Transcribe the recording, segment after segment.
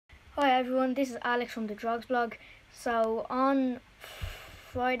Hi everyone, this is Alex from the Drogs blog. So on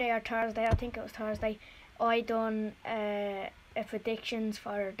Friday or Thursday, I think it was Thursday, I done a predictions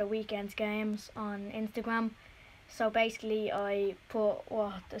for the weekend's games on Instagram. So basically I put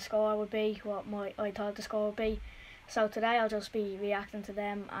what the score would be, I thought the score would be. So today I'll just be reacting to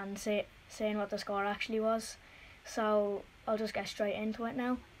them and saying what the score actually was. So I'll just get straight into it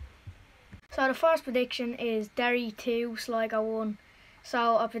now. So the first prediction is Derry 2, Sligo 1.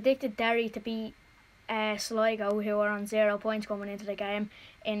 So I predicted Derry to beat Sligo, who are on 0 points coming into the game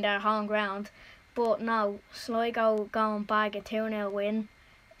in their home ground. But no, Sligo go and bag a 2-0 win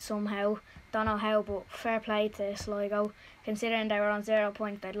somehow. Don't know how, but fair play to Sligo. Considering they were on 0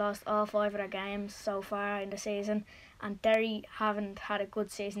 points, they'd lost all 5 of their games so far in the season. And Derry haven't had a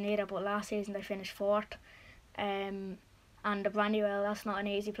good season either, but last season they finished 4th. And the Brandywell, that's not an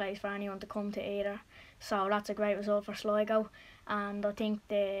easy place for anyone to come to either. So that's a great result for Sligo. And I think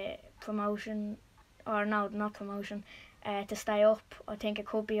the promotion, or no, not promotion, to stay up, I think it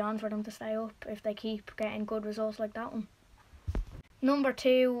could be on for them to stay up if they keep getting good results like that one. Number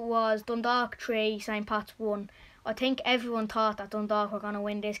 2 was Dundalk 3, St Pat's 1. I think everyone thought that Dundalk were going to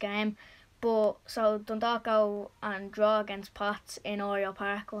win this game, but so Dundalk go and draw against Pats in Oriel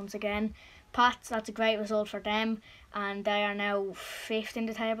Park once again. Pats, that's a great result for them, and they are now 5th in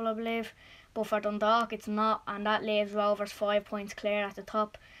the table, I believe. But for Dundalk, it's not, and that leaves Rovers 5 points clear at the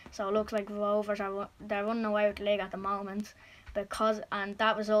top. So it looks like Rovers they're running away with the league at the moment, and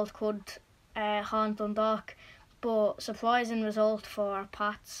that result could haunt Dundalk. But surprising result for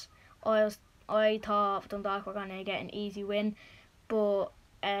Pats. I thought Dundalk were going to get an easy win, but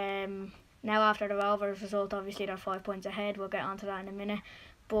now after the Rovers result, obviously they're 5 points ahead. We'll get onto that in a minute.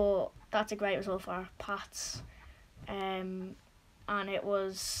 But that's a great result for Pats. And it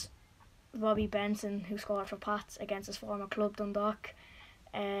was Robbie Benson who scored for Pats against his former club Dundalk.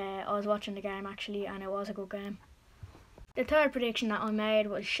 I was watching the game actually, and it was a good game. The third prediction that I made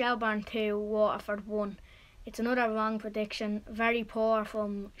was Shelbourne 2, Waterford 1. It's another wrong prediction, very poor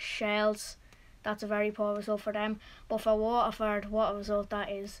from Shells. That's a very poor result for them. But for Waterford, what a result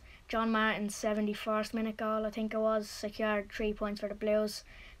that is. John Martin's 71st minute goal, I think it was, secured 3 points for the Blues.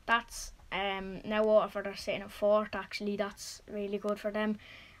 That's now Waterford are sitting at 4th actually, that's really good for them.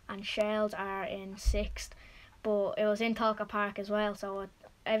 And Shells are in 6th. But it was in Talca Park as well, so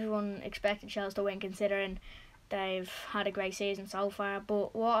everyone expected Shells to win considering they've had a great season so far.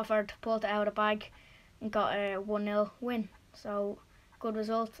 But Waterford pulled it out of the bag and got a 1-0 win. So good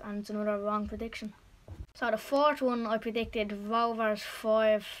result, and it's another wrong prediction. So the fourth one, I predicted Rovers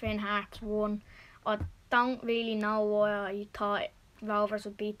 5, Finn Harps 1. I don't really know why I thought Rovers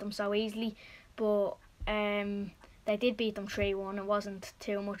would beat them so easily, but they did beat them 3-1. It wasn't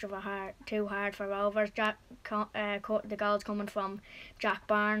too hard for Rovers. The goals coming from Jack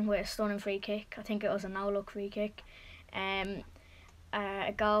Byrne with a stunning free kick. I think it was a no-look free kick. A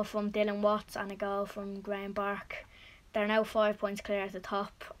goal from Dylan Watts and a goal from Graham Burke. They're now 5 points clear at the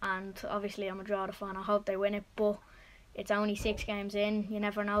top, and obviously I'm a Drogheda fan. I hope they win it, but it's only 6 games in. You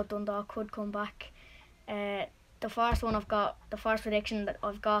never know, Dundalk could come back. The first prediction that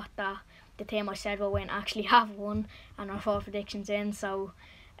I've got that the team I said will win actually have won, and our 4 predictions in. So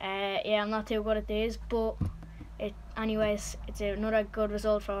yeah, I'm not too good at these, but anyways, it's another good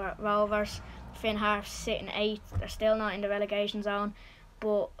result for Rovers. Finn Harps sitting 8th. They're still not in the relegation zone,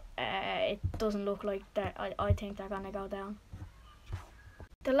 but it doesn't look like that. I think they're going to go down.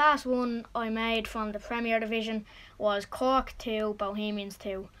 The last one I made from the Premier Division was Cork 2, Bohemians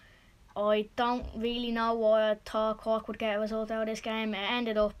 2. I don't really know why I thought Cork would get a result out of this game. It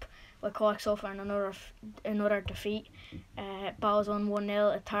ended up with Cork suffering another defeat. Bows won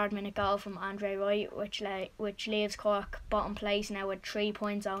 1-0, a 3rd minute goal from Andre Wright, which leaves Cork bottom place now with 3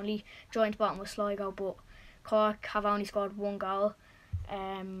 points only, joint bottom with Sligo, but Cork have only scored 1 goal,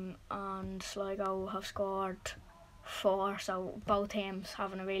 and Sligo have scored 4, so both teams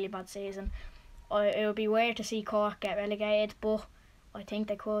having a really bad season. It would be weird to see Cork get relegated, but I think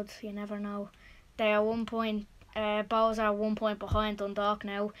they could. You never know. They are 1 point. Bows are 1 point behind Dundalk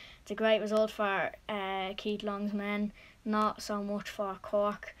now. It's a great result for Keith Long's men, not so much for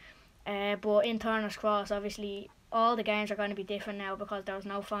Cork. But in Turner's Cross, obviously, all the games are going to be different now because there was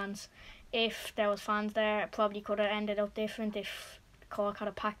no fans. If there was fans there, it probably could have ended up different if Cork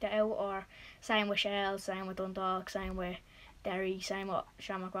had packed it out, or same with Shells, same with Dundalk, same with Derry, same with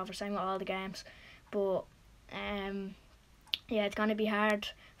Shamrock Rovers, same with all the games. But yeah, it's going to be hard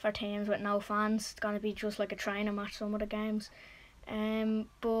for teams with no fans. It's going to be just like a training match, some of the games.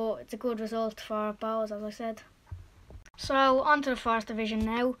 But it's a good result for Bows, as I said. So on to the first division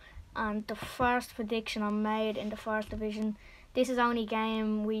now, and the first prediction I made in the first division This is only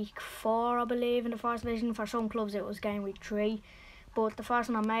game week 4, I believe, in the first division. For some clubs it was game week 3. But the first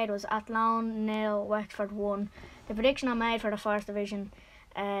one I made was Athlone 0, Wexford 1. The prediction I made for the first division,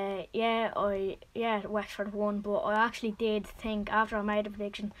 Wexford won, but I actually did think after I made the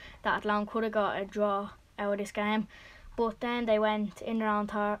prediction that Athlone could have got a draw out of this game. But then they went in their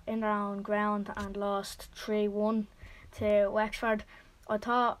own ground and lost 3-1 to Wexford. I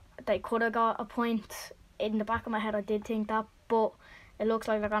thought they could have got a point. In the back of my head I did think that, but it looks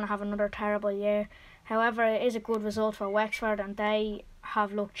like they're going to have another terrible year. However, it is a good result for Wexford, and they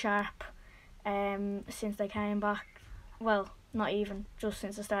have looked sharp since they came back. Well, not even, just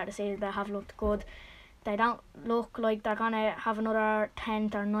since the start of the season they have looked good. They don't look like they're going to have another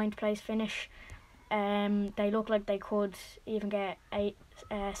 10th or 9th place finish. They look like they could even get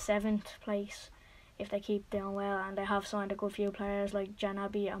 7th place if they keep doing well, and they have signed a good few players like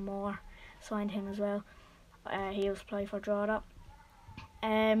Janabi Amor, signed him as well. He was playing for Drogheda.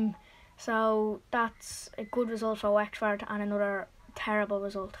 So that's a good result for Wexford and another terrible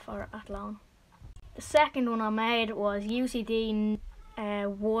result for Athlone. The second one I made was UCD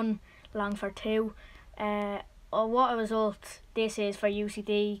 1, Longford 2. What a result this is for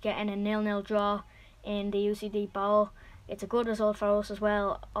UCD, getting a 0-0 draw in the UCD Bowl. It's a good result for us as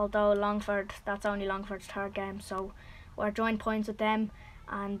well, although Longford, that's only Longford's third game, so we're joint points with them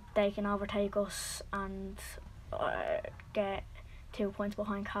and they can overtake us and get 2 points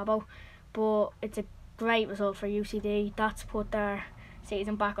behind Cabo. But it's a great result for UCD. That's put their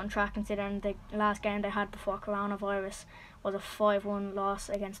season back on track, considering the last game they had before coronavirus was a 5-1 loss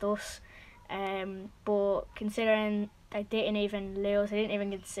against us. But considering they didn't even lose, they didn't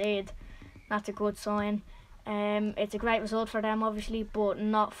even concede, that's a good sign. It's a great result for them obviously, but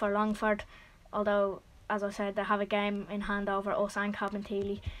not for Longford, although as I said they have a game in hand over us and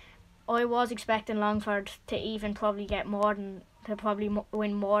Cabinteely. I was expecting Longford to even probably get more than, to probably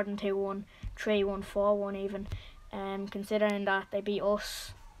win more than 2-1, 3-1, 4-1 even, considering that they beat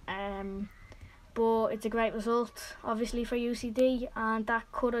us. But it's a great result obviously for UCD, and that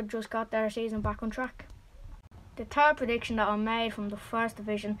could have just got their season back on track. The third prediction that I made from the first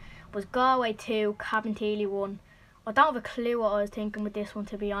division was Galway 2, Cabinteely 1. I don't have a clue what I was thinking with this one,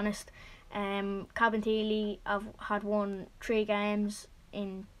 to be honest. Cabinteely had won 3 games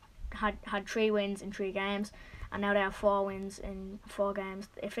had 3 wins in 3 games, and now they have 4 wins in 4 games.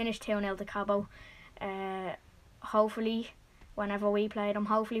 It finished 2-0 to Cabo. Hopefully, whenever we play them,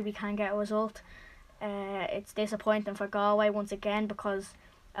 hopefully we can get a result. It's disappointing for Galway once again, because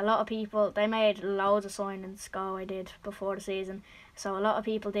a lot of people, they made loads of signings, Galway did, before the season, so a lot of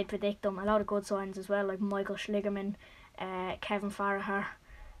people did predict them, a lot of good signings as well, like Michael Schligerman, Kevin Farragher,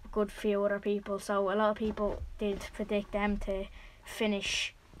 a good few other people. So a lot of people did predict them to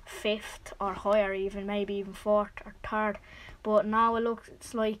finish 5th or higher, even maybe even 4th or 3rd, but now it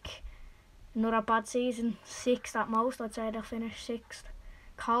looks like another bad season. 6th at most, I'd say they'll finish 6th.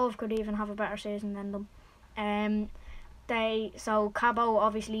 Cove could even have a better season than them. So Cabo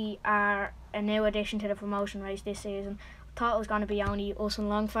obviously are a new addition to the promotion race this season. I thought it was going to be only us and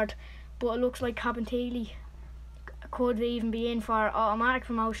Longford, but it looks like Cabinteely could even be in for automatic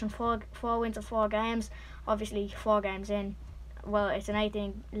promotion. 4 wins of 4 games, obviously 4 games in. Well, it's an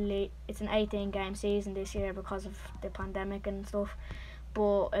 18 game season this year because of the pandemic and stuff,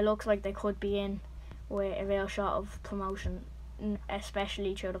 but it looks like they could be in with a real shot of promotion,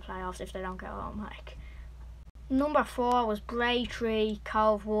 especially through the playoffs if they don't get automatic. Number 4 was Bray 3,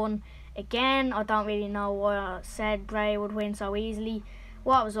 Cove 1. Again, I don't really know why I said Bray would win so easily.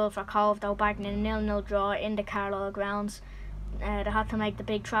 What a result for Cove though, bagging a 0-0 draw in the Carlisle grounds. They had to make the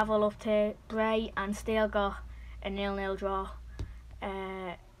big travel up to Bray and still got a 0-0 draw.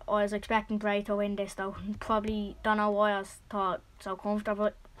 I was expecting Bray to win this though. Probably don't know why I thought so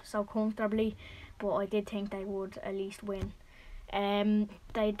comfortably, but I did think they would at least win.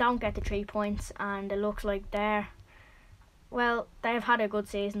 They don't get the 3 points, and it looks like they've had a good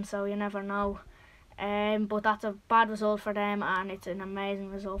season, so you never know. But that's a bad result for them, and it's an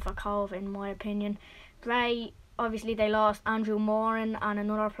amazing result for Cove in my opinion. Bray, obviously they lost Andrew Moran and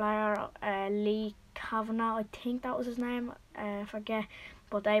another player, Lee Kavanagh, I think that was his name, I forget,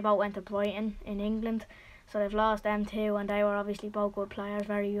 but they both went to Brighton in England, so they've lost them too, and they were obviously both good players,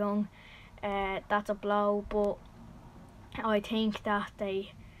 very young. That's a blow, but I think that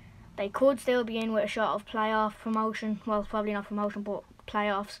they could still be in with a shot of playoff promotion. Well, probably not promotion, but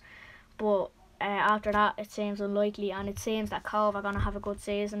playoffs. But after that, it seems unlikely, and it seems that Cove are going to have a good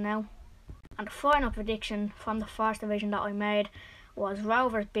season now. And the final prediction from the first division that I made was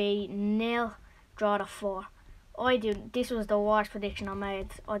Rovers B 0, Drogheda 4. This was the worst prediction I made.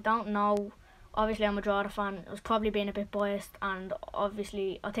 I don't know obviously I'm a Drogheda fan. It was probably being a bit biased, and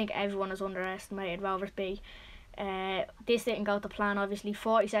obviously I think everyone has underestimated Rovers B. This didn't go to plan. Obviously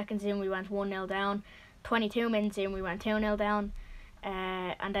 40 seconds in we went 1-0 down, 22 minutes in we went 2-0 down,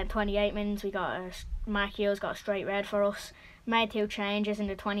 and then 28 minutes we got Mark Hughes got a straight red for us. Made 2 changes in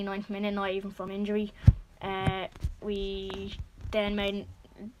the 29th minute, not even from injury. We then made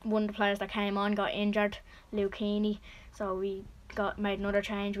one of the players that came on got injured, Luke Heaney, so we made another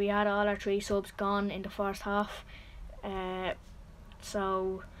change. We had all our 3 subs gone in the first half.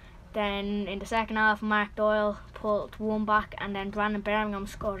 So then in the second half, Mark Doyle pulled one back, and then Brandon Birmingham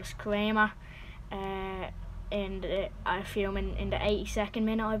scored a screamer in the 82nd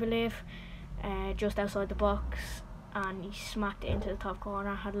minute, I believe, just outside the box, and he smacked it into the top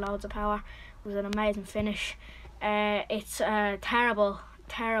corner. Had loads of power. It was an amazing finish. It's a terrible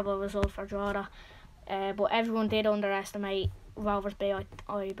result for Drogheda, but everyone did underestimate Rovers B,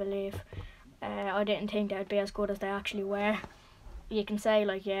 I believe. I didn't think they would be as good as they actually were. You can say,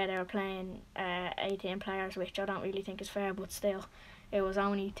 like, yeah, they were playing 18 players, which I don't really think is fair, but still, it was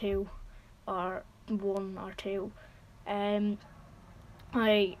only 2 or 1 or 2.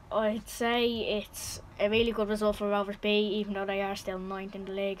 I'd say it's a really good result for Rovers B, even though they are still 9th in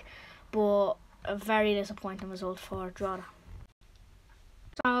the league, but a very disappointing result for Drogheda.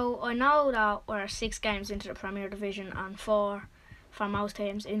 So I know that we're 6 games into the Premier Division and 4 for most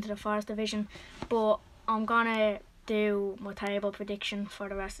teams into the First Division, but I'm gonna do my table prediction for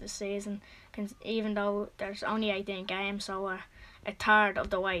the rest of the season, even though there's only 18 games, so we're a third of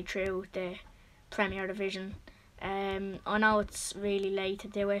the way through the Premier Division. I know it's really late to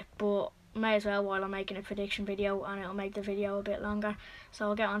do it, but may as well while I'm making a prediction video, and it'll make the video a bit longer, so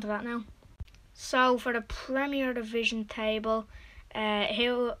I'll get onto that now. So for the Premier Division table,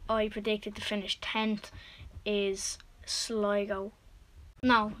 who I predicted to finish 10th is Sligo.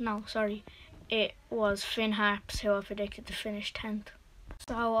 No, sorry. It was Finn Harps who I predicted to finish 10th.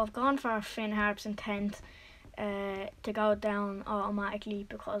 So I've gone for Finn Harps in 10th to go down automatically,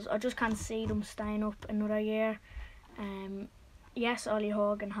 because I just can't see them staying up another year. Yes, Ollie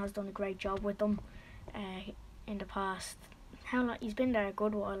Horgan has done a great job with them in the past. How long? He's been there a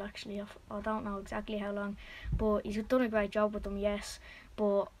good while actually. I don't know exactly how long, but he's done a great job with them. Yes,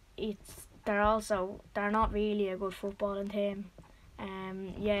 but they're not really a good footballing team.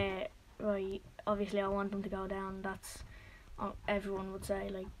 Yeah, right. Obviously, I want them to go down. That's everyone would say,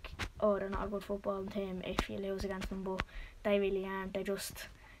 like, oh, they're not a good footballing team if you lose against them, but they really aren't. They just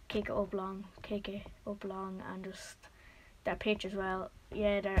kick it up long, and just their pitch as well.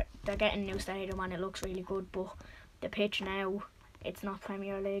 Yeah, they're getting a new stadium and it looks really good, but the pitch now, it's not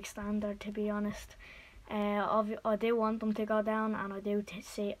Premier League standard, to be honest. I do want them to go down, and I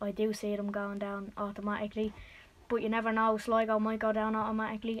do see them going down automatically, but you never know. Sligo might go down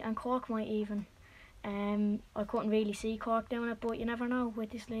automatically, and Cork might even. I couldn't really see Cork doing it, but you never know with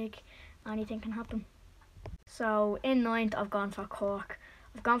this league. Anything can happen. So in 9th, I've gone for Cork.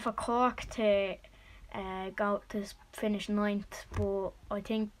 I've gone for Cork to go to finish 9th, but I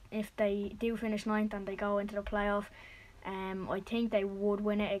think if they do finish 9th and they go into the playoff, I think they would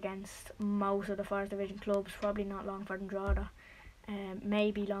win it against most of the First Division clubs. Probably not Longford and Drogheda.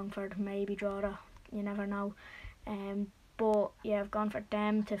 Maybe Longford, maybe Drogheda. You never know. But yeah, I've gone for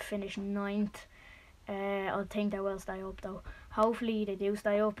them to finish 9th. I think they will stay up though. Hopefully they do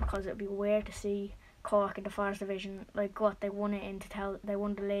stay up, because it'd be weird to see Cork in the First Division. Like what, they won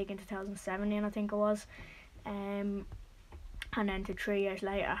the league in 2017, I think it was. And then to 3 years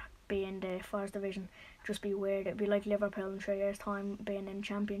later be in the First Division, just be weird. It'd be like Liverpool in 3 years time being in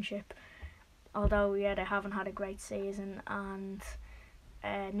Championship. Although yeah, they haven't had a great season, and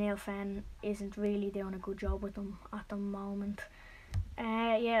Neil Fenn isn't really doing a good job with them at the moment.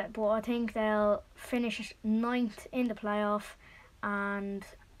 Yeah, but I think they'll finish 9th in the playoff, and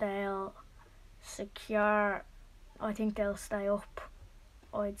they'll secure, I think they'll stay up,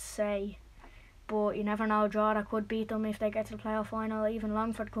 I'd say. But you never know, Drogheda could beat them if they get to the playoff final. Even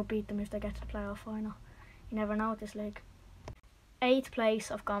Longford could beat them if they get to the playoff final. You never know with this league. 8th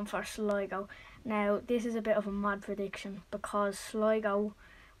place, I've gone for Sligo. Now, this is a bit of a mad prediction, because Sligo,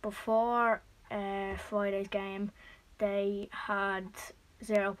 before Friday's game, they had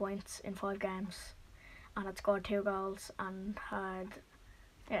 0 points in 5 games and had scored 2 goals and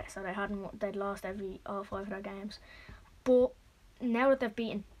so they'd lost all 5 of their games. But now that they've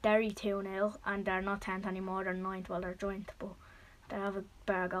beaten Derry 2-0 and they're not 10th anymore, they're 9th, well, they're joint, but they have a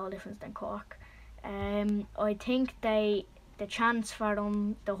better goal difference than Cork. I think the chance for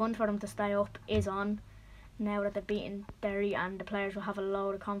them, the hunt for them to stay up is on now that they've beaten Derry, and the players will have a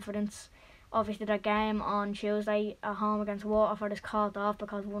load of confidence. Obviously, their game on Tuesday at home against Waterford is called off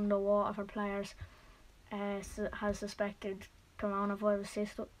because one of the Waterford players has suspected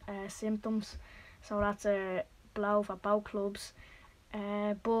coronavirus symptoms. So that's a blow for both clubs.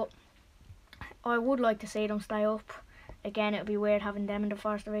 But I would like to see them stay up. Again, it would be weird having them in the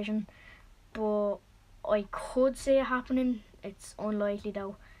first division. But I could see it happening. It's unlikely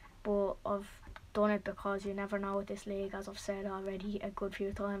though. But I've done it because you never know with this league, as I've said already a good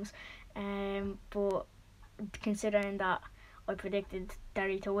few times. But considering that I predicted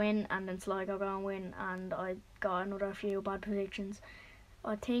Derry to win and then Sligo going to win, and I got another few bad predictions,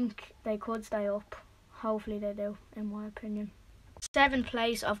 I think they could stay up. Hopefully they do, in my opinion. 7th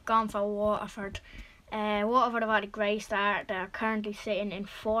place I've gone for Waterford. Waterford have had a great start. They're currently sitting in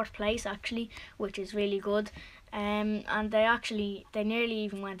 4th place actually, which is really good. And they nearly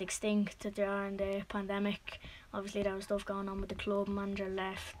even went extinct during the pandemic. Obviously there was stuff going on with the club. Manager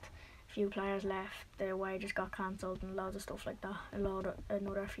left, a few players left, their wages got cancelled and loads of stuff like that.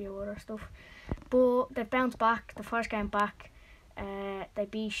 Another few other stuff. But they've bounced back. The first game back, they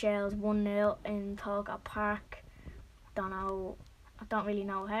beat Shells 1-0 in Talcott Park. I don't really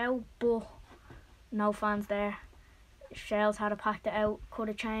know how, but no fans there. Shells had to pack it out.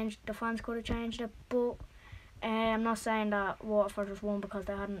 The fans could have changed it, but I'm not saying that Waterford just won because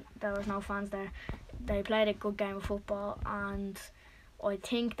there was no fans there. They played a good game of football, and I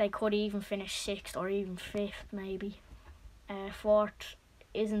think they could even finish 6th or even 5th maybe. 4th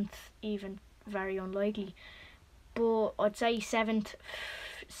isn't even very unlikely, but I'd say 7th,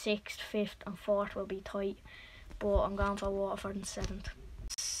 6th, 5th and 4th will be tight. But I'm going for Waterford in 7th.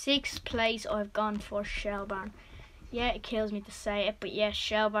 6th place I've gone for Shelbourne. Yeah, it kills me to say it, but yes,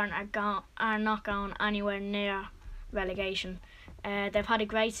 Shelbourne are not going anywhere near relegation. They've had a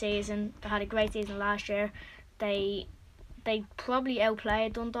great season. They had a great season last year. They probably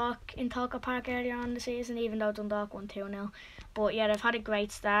outplayed Dundalk in Talcott Park earlier on in the season, even though Dundalk won 2-0. But yeah, they've had a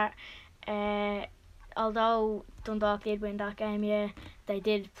great start. Although Dundalk did win that game, yeah, they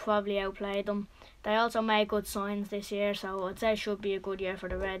did probably outplay them. They also made good signs this year, so I'd say it should be a good year for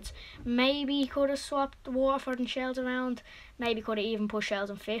the Reds. Maybe could have swapped Waterford and Shells around. Maybe could have even put Shells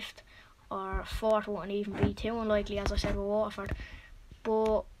in 5th, or 4th wouldn't even be too unlikely, as I said, with Waterford.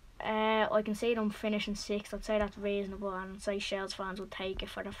 But I can see them finishing 6th. I'd say that's reasonable, and I'd say Shells fans would take it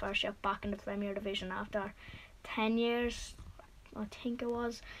for the first year back in the Premier Division after 10 years, I think it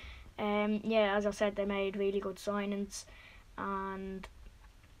was. Yeah, as I said, they made really good signings, and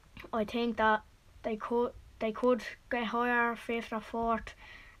I think that they could get higher, 5th or 4th.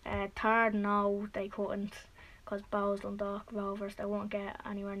 3rd, no, they couldn't, because Bowes, Dundalk Rovers, they won't get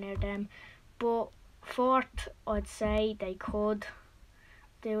anywhere near them. But 4th, I'd say they could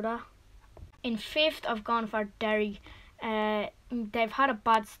do that. In 5th, I've gone for Derry. They've had a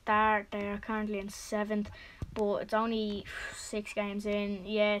bad start. They are currently in 7th, but it's only 6 games in.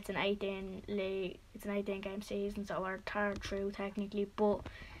 Yeah, it's an 18 game season, so we're 3rd through technically. But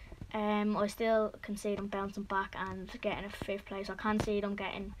I still can see them bouncing back and getting a 5th place. I can see them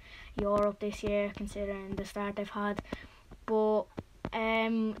getting Europe this year, considering the start they've had. But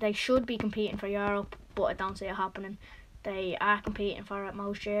they should be competing for Europe, but I don't see it happening. They are competing for it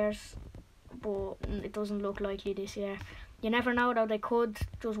most years, but it doesn't look likely this year. You never know though, they could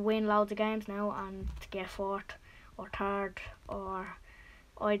just win loads of games now and get 4th or 3rd, or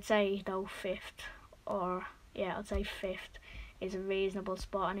I'd say though 5th, or yeah, I'd say 5th is a reasonable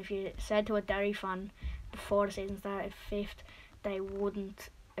spot. And if you said to a Derry fan before the season started 5th, they wouldn't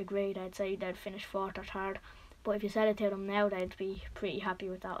agree. They'd say they'd finish 4th or 3rd. But if you said it to them now, they'd be pretty happy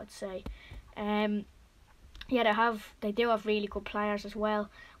with that, I'd say. Yeah, they do have really good players as well,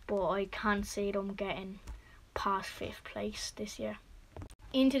 but I can't see them getting past 5th place this year.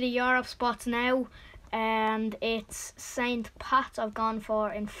 Into the Europe spots now, and it's St. Pat's I've gone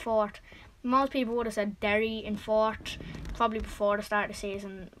for in 4th. Most people would have said Derry in 4th, probably before the start of the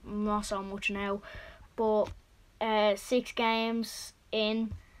season, not so much now. But 6 games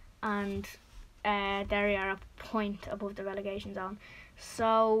in, and Derry are a point above the relegation zone.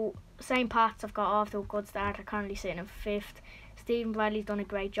 So St. Pat's have got off to a good start. They're currently sitting in 5th. Stephen Bradley's done a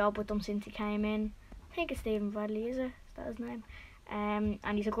great job with them since he came in. I think it's Stephen Bradley, is that his name? And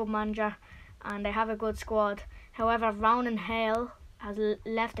he's a good manager, and they have a good squad. However, Ronan Hale has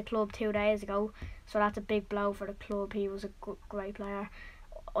left the club 2 days ago, so that's a big blow for the club. He was a great player.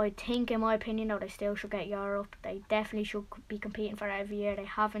 I think, in my opinion, though, they still should get Europe. They definitely should be competing for it every year. They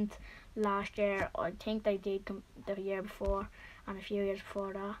haven't last year. I think they did the year before and a few years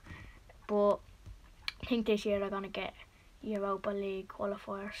before that. But I think this year they're going to get Europa League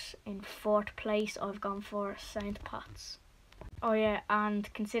qualifiers. In 4th place, I've gone for St. Pat's. Oh yeah,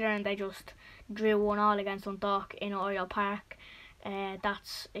 and considering they just drew 1-1 against Dundalk in Oriel Park,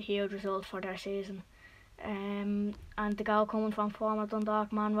 that's a huge result for their season. And the goal coming from former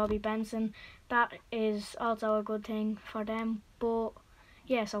Dundalk man Robbie Benson, that is also a good thing for them. But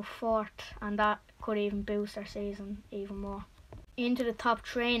yeah, so fourth, and that could even boost their season even more. Into the top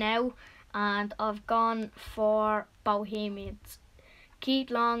three now, and I've gone for Bohemians.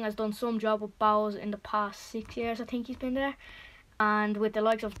 Keith Long has done some job with Bows in the past 6 years, I think he's been there. And with the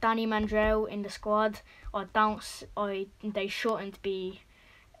likes of Danny Mandrell in the squad, they shouldn't be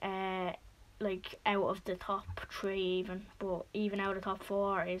like out of the top three even, but even out of the top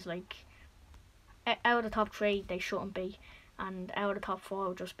four is like out of the top three they shouldn't be, and out of the top four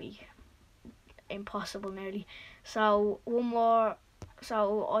would just be impossible nearly. So one more,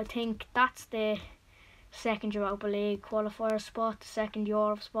 so I think that's the second Europa League qualifier spot, the second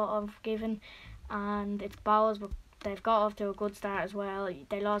Europe spot I've given, and it's Bowers, but they've got off to a good start as well.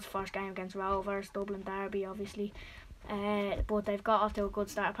 They lost the first game against Rovers, Dublin derby obviously, but they've got off to a good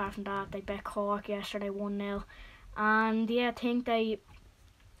start apart from that. They bet Cork yesterday 1-0, and yeah, I think they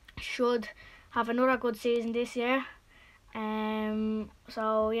should have another good season this year.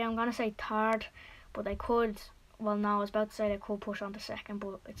 So yeah, I'm gonna say third, but they could. Well, no, I was about to say they could push on to second,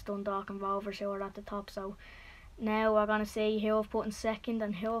 but it's Dundalk and Rovers who are at the top. So now we're gonna see who I've put in second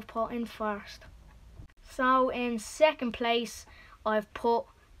and who I've put in first. So in second place, I've put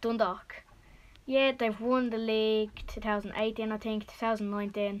Dundalk. Yeah, they've won the league 2018, I think,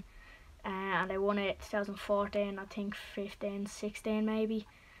 2019, and they won it 2014, I think, 15, 16 maybe.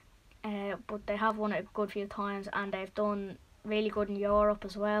 But they have won it a good few times, and they've done really good in Europe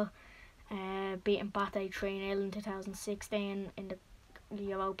as well. Beating Bate 3-0 in 2016 in the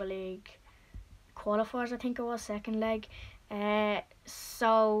Europa League qualifiers, I think it was, second leg.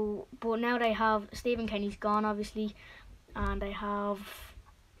 But now they have Stephen Kenny's gone obviously, and they have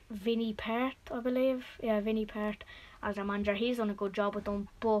Vinnie Perth, I believe. Yeah, Vinnie Perth as their manager. He's done a good job with them,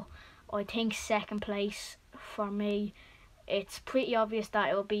 but I think second place for me, it's pretty obvious that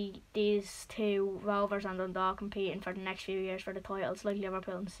it'll be these two, Rovers and Dundalk, competing for the next few years for the titles, like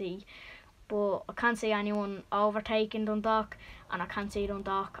Liverpool and City. But I can't see anyone overtaking Dundalk, and I can't see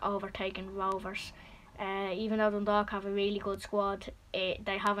Dundalk overtaking Rovers. Even though Dundalk have a really good squad,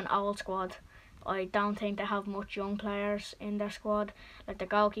 they have an old squad. I don't think they have much young players in their squad. Like the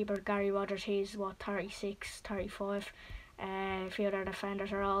goalkeeper, Gary Rogers, he's 36, 35. A few of their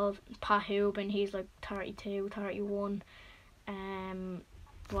defenders are old. Pat Hubin, he's like 32, 31.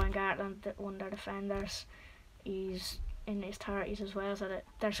 Brian Gartland, one of their defenders, he's in his 30s as well, so that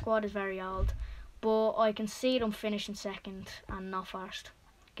their squad is very old. But I can see them finishing second and not first,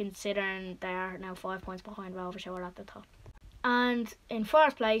 considering they are now 5 points behind Rovers, who are at the top. And in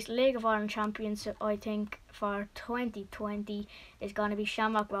first place, League of Ireland champions, I think for 2020 is going to be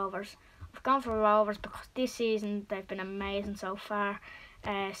Shamrock Rovers. I've gone for Rovers because this season they've been amazing so far.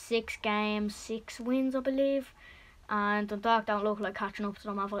 6 games, 6 wins, I believe. And Dundalk don't look like catching up to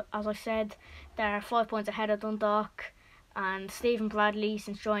them. As I said, they're 5 points ahead of Dundalk. And Stephen Bradley,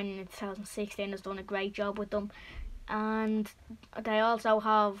 since joining in 2016, has done a great job with them. And they also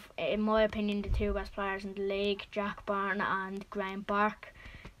have, in my opinion, the two best players in the league, Jack Byrne and Graham Burke.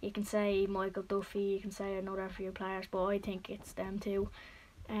 You can say Michael Duffy, you can say another few players, but I think it's them two.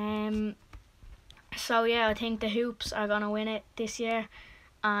 So yeah, I think the Hoops are gonna win it this year,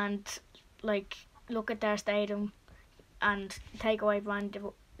 and like look at their stadium and take away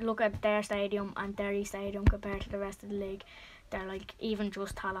look at their stadium and Derry Stadium compared to the rest of the league. They're like, even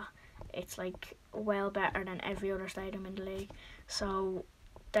just Tala, it's like well better than every other stadium in the league. So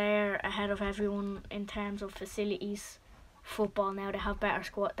they're ahead of everyone in terms of facilities. Football now, they have better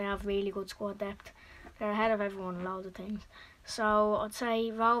squad, they have really good squad depth. They're ahead of everyone in loads of things. So I'd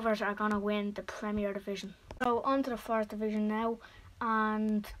say Rovers are gonna win the Premier Division. So on to the First Division now,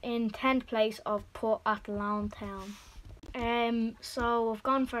 and in 10th place I've put Athlone Town. So I've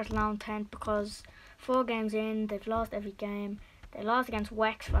gone for Athlone 10th because 4 games in, they've lost every game. They lost against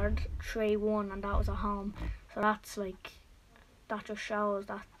Wexford 3-1, and that was at home. So that's like, that just shows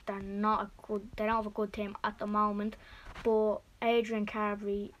that they don't have a good team at the moment. But Adrian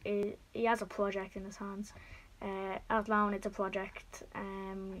Carberry, he has a project in his hands. Athlone, it's a project.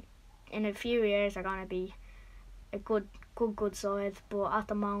 In a few years they're gonna be a good side, but at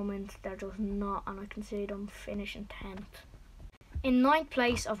the moment they're just not, and I can see them finishing 10th. In 9th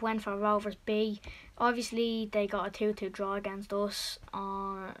place I've went for Rovers B. Obviously they got a 2-2 draw against us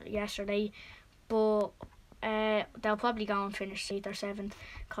yesterday, but they'll probably go and finish 8th or 7th,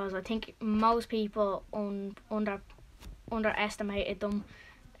 because I think most people underestimated them.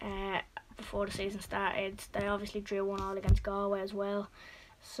 before the season started. They obviously drew 1-1 against Galway as well.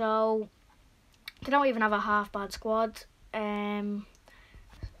 So they don't even have a half bad squad. I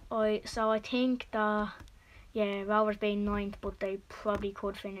think that Rovers being 9th, but they probably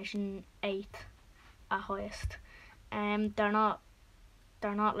could finish in 8th at highest. They're not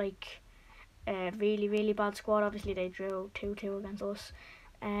like a really bad squad. Obviously they drew 2-2 against us.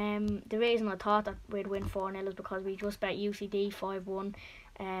 The reason I thought that we'd win 4-0 is because we just bet UCD 5-1.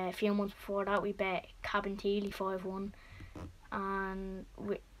 A few months before that we bet Cabinteely 5-1, and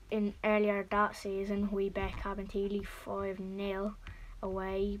in earlier that season we bet Cabinteely 5-0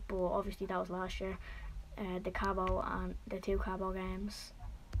 away, but obviously that was last year, the Cabo and the 2 Cabo games.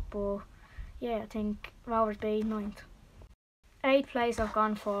 But yeah, I think Rovers be 9th. 8th place I've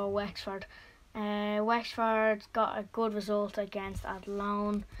gone for Wexford. Wexford got a good result against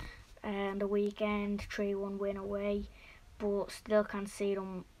Athlone on the weekend, 3-1 win away, but still can't see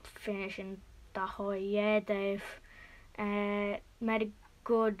them finishing that high. Yeah, they've made a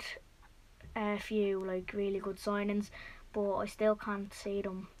good few like really good signings, but I still can't see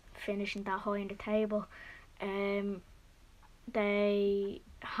them finishing that high in the table. They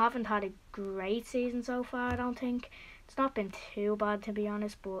haven't had a great season so far, I don't think. It's not been too bad, to be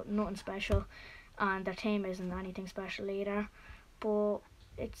honest, but nothing special, and their team isn't anything special either. But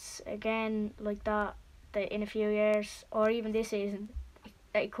it's again like that in a few years, or even this season,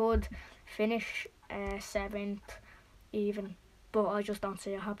 they could finish 7th even, but I just don't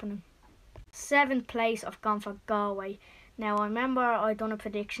see it happening. 7th place I've gone for Galway. Now I remember I done a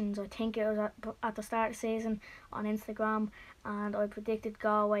predictions, I think it was at the start of the season on Instagram, and I predicted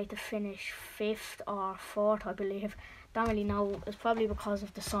Galway to finish 5th or 4th, I believe. Don't really know, it's probably because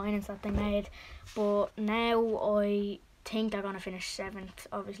of the signings that they made, but now I think they're going to finish 7th.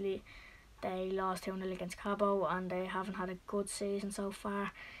 Obviously they lost 2-0 against Cabo and they haven't had a good season so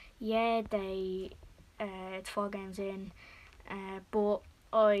far. Yeah, it's 4 games in, but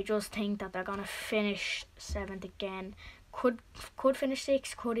I just think that they're going to finish 7th again. Could finish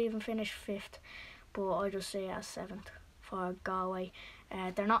 6th, could even finish 5th, but I just see it as 7th for Galway.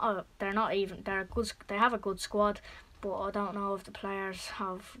 They have a good squad, but I don't know if the players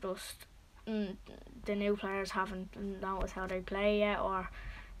have the new players haven't noticed how they play yet, or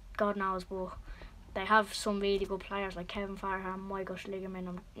God knows, but they have some really good players like Kevin Farrar and Michael Schligerman,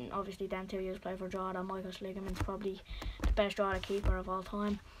 and obviously them 2 years play for Drogheda. Michael Schligerman's probably the best Drogheda keeper of all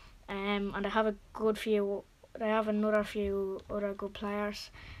time. And they have another few other good players.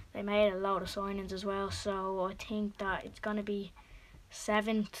 They made a lot of signings as well, so I think that it's going to be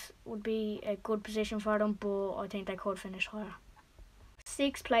 7th would be a good position for them, but I think they could finish higher.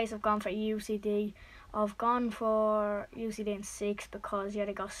 6th place I've gone for UCD. I've gone for UCD in 6th because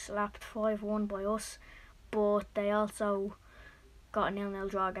they got slapped 5-1 by us, but they also got a 0-0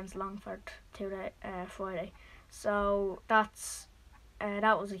 draw against Longford Friday. So that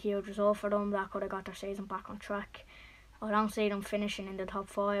was a huge result for them. That could have got their season back on track. I don't see them finishing in the top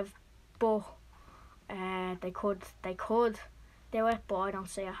 5, but they could do it, but I don't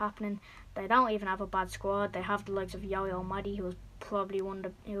see it happening. They don't even have a bad squad. They have the likes of Yo-Yo Maddy, who was probably one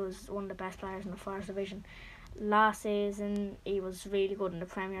of the best players in the first division last season. He was really good in the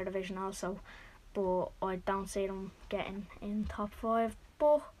Premier Division also, but I don't see them getting in top 5.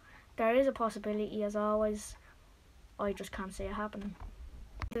 But there is a possibility, as always. I just can't see it happening.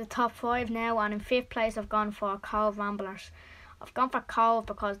 The top 5 now, and in 5th place I've gone for Cove Ramblers. I've gone for Cove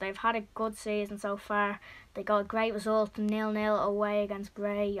because they've had a good season so far. They got a great result, 0-0 away against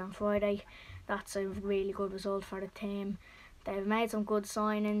Bray on Friday. That's a really good result for the team. They've made some good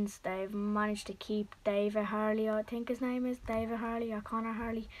signings. They've managed to keep David Harley, I think his name is David Harley or Connor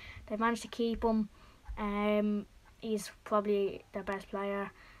Harley. They've managed to keep him. He's probably their best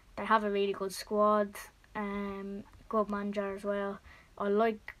player. They have a really good squad. Good manager as well. I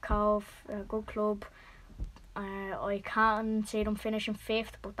like Cove, a good club. I can't see them finishing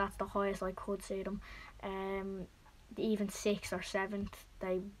 5th, but that's the highest I could see them. Even 6th or 7th,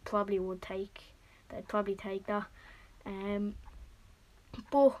 they probably would take. They'd probably take that.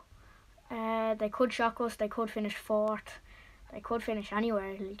 But they could shock us. They could finish 4th. They could finish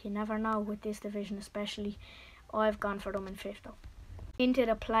anywhere. Like, you never know with this division, especially. I've gone for them in 5th though. Into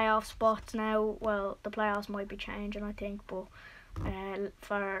the playoff spots now. Well, the playoffs might be changing, I think, but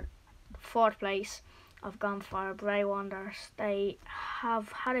for 4th place, I've gone for Bray Wanderers. They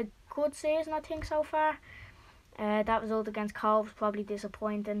have had a good season, I think, so far. That result against Cove was probably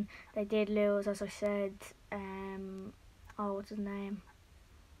disappointing. They did lose, as I said. What's his name?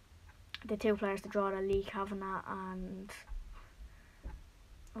 The 2 players to draw the league, Kavanagh and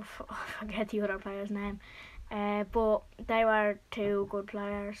I forget the other player's name. But they were two good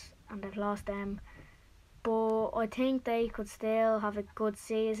players and they've lost them. But I think they could still have a good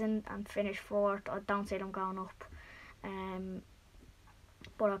season and finish fourth. I don't see them going up.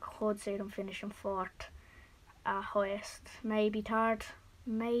 But I could see them finishing fourth at highest. Maybe third.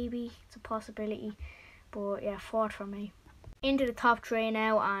 Maybe it's a possibility. But yeah, fourth for me. Into the top three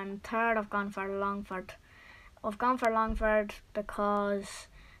now, and third I've gone for Longford. I've gone for Longford because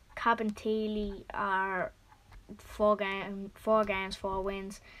Cabinteely are 4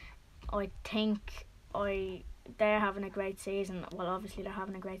 wins. I think they're having a great season. Well, obviously they're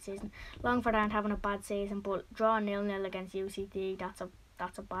having a great season. Longford aren't having a bad season, but drawing 0-0 against UCD, that's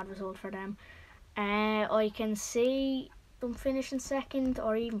a bad result for them. I can see them finishing second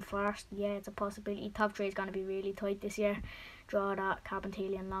or even first. Yeah, it's a possibility. Top three is going to be really tight this year. Drogheda,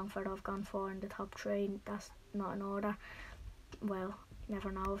 Cabinteely and Longford I've gone for in the top three. That's not in order. Well, you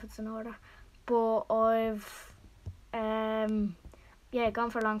never know if it's in order. But I've gone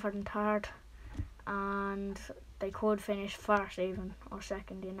for Longford in third, and they could finish first even or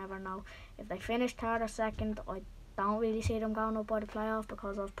second. You never know. If they finish third or second, I don't really see them going up by the playoff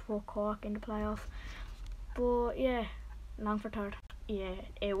because I've put Cork in the playoff. But yeah, Longford third. Yeah,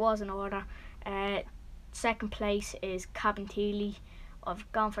 it was in order. Second place is Cabinteely.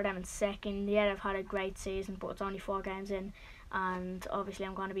 I've gone for them in second. Yeah, they've had a great season, but it's only 4 games in, and obviously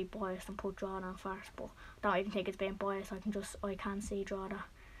I'm going to be biased and put Drogheda on first. But I don't even think it's being biased. I can see Drogheda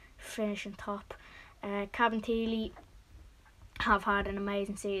finishing top. Cabinteely have had an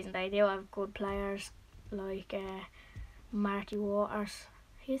amazing season. They do have good players like Marty Waters.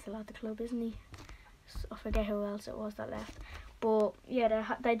 He's still at the club, isn't he? I forget who else it was that left. But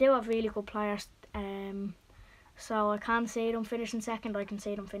yeah, they do have really good players. So I can see them finishing second. I can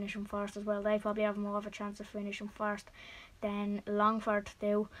see them finishing first as well. They probably have more of a chance of finishing first than Longford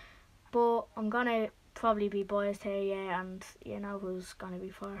do. But I'm gonna probably be biased here, yeah, and you know who's gonna be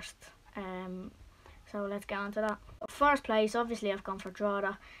first. So let's get on to that. First place, obviously I've gone for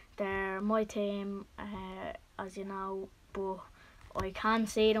Drogheda. They're my team, as you know, but I can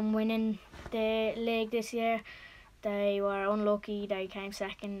see them winning the league this year. They were unlucky, they came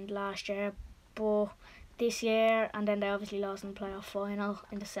second last year, but this year, and then they obviously lost in the playoff final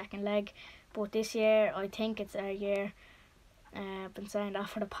in the second leg. But this year, I think it's our year. I've been saying that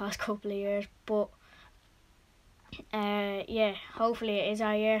for the past couple of years, but yeah, hopefully it is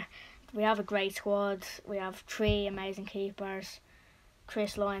our year. We have a great squad. We have 3 amazing keepers.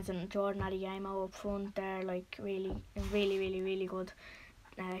 Chris Lyons and Jordan Adeyemo up front. They're like really good.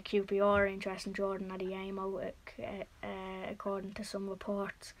 QPR interesting Jordan Adeyemo, according to some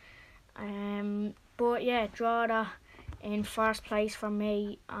reports. But yeah, Drogheda in first place for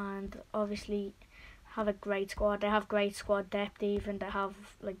me, and obviously have a great squad. They have great squad depth even. They have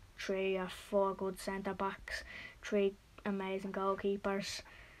like 3 or 4 good centre backs, 3 amazing goalkeepers,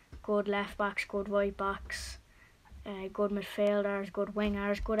 good left backs, good right backs, good midfielders, good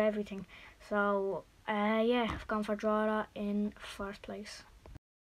wingers, good everything. So yeah, I've gone for Drogheda in first place.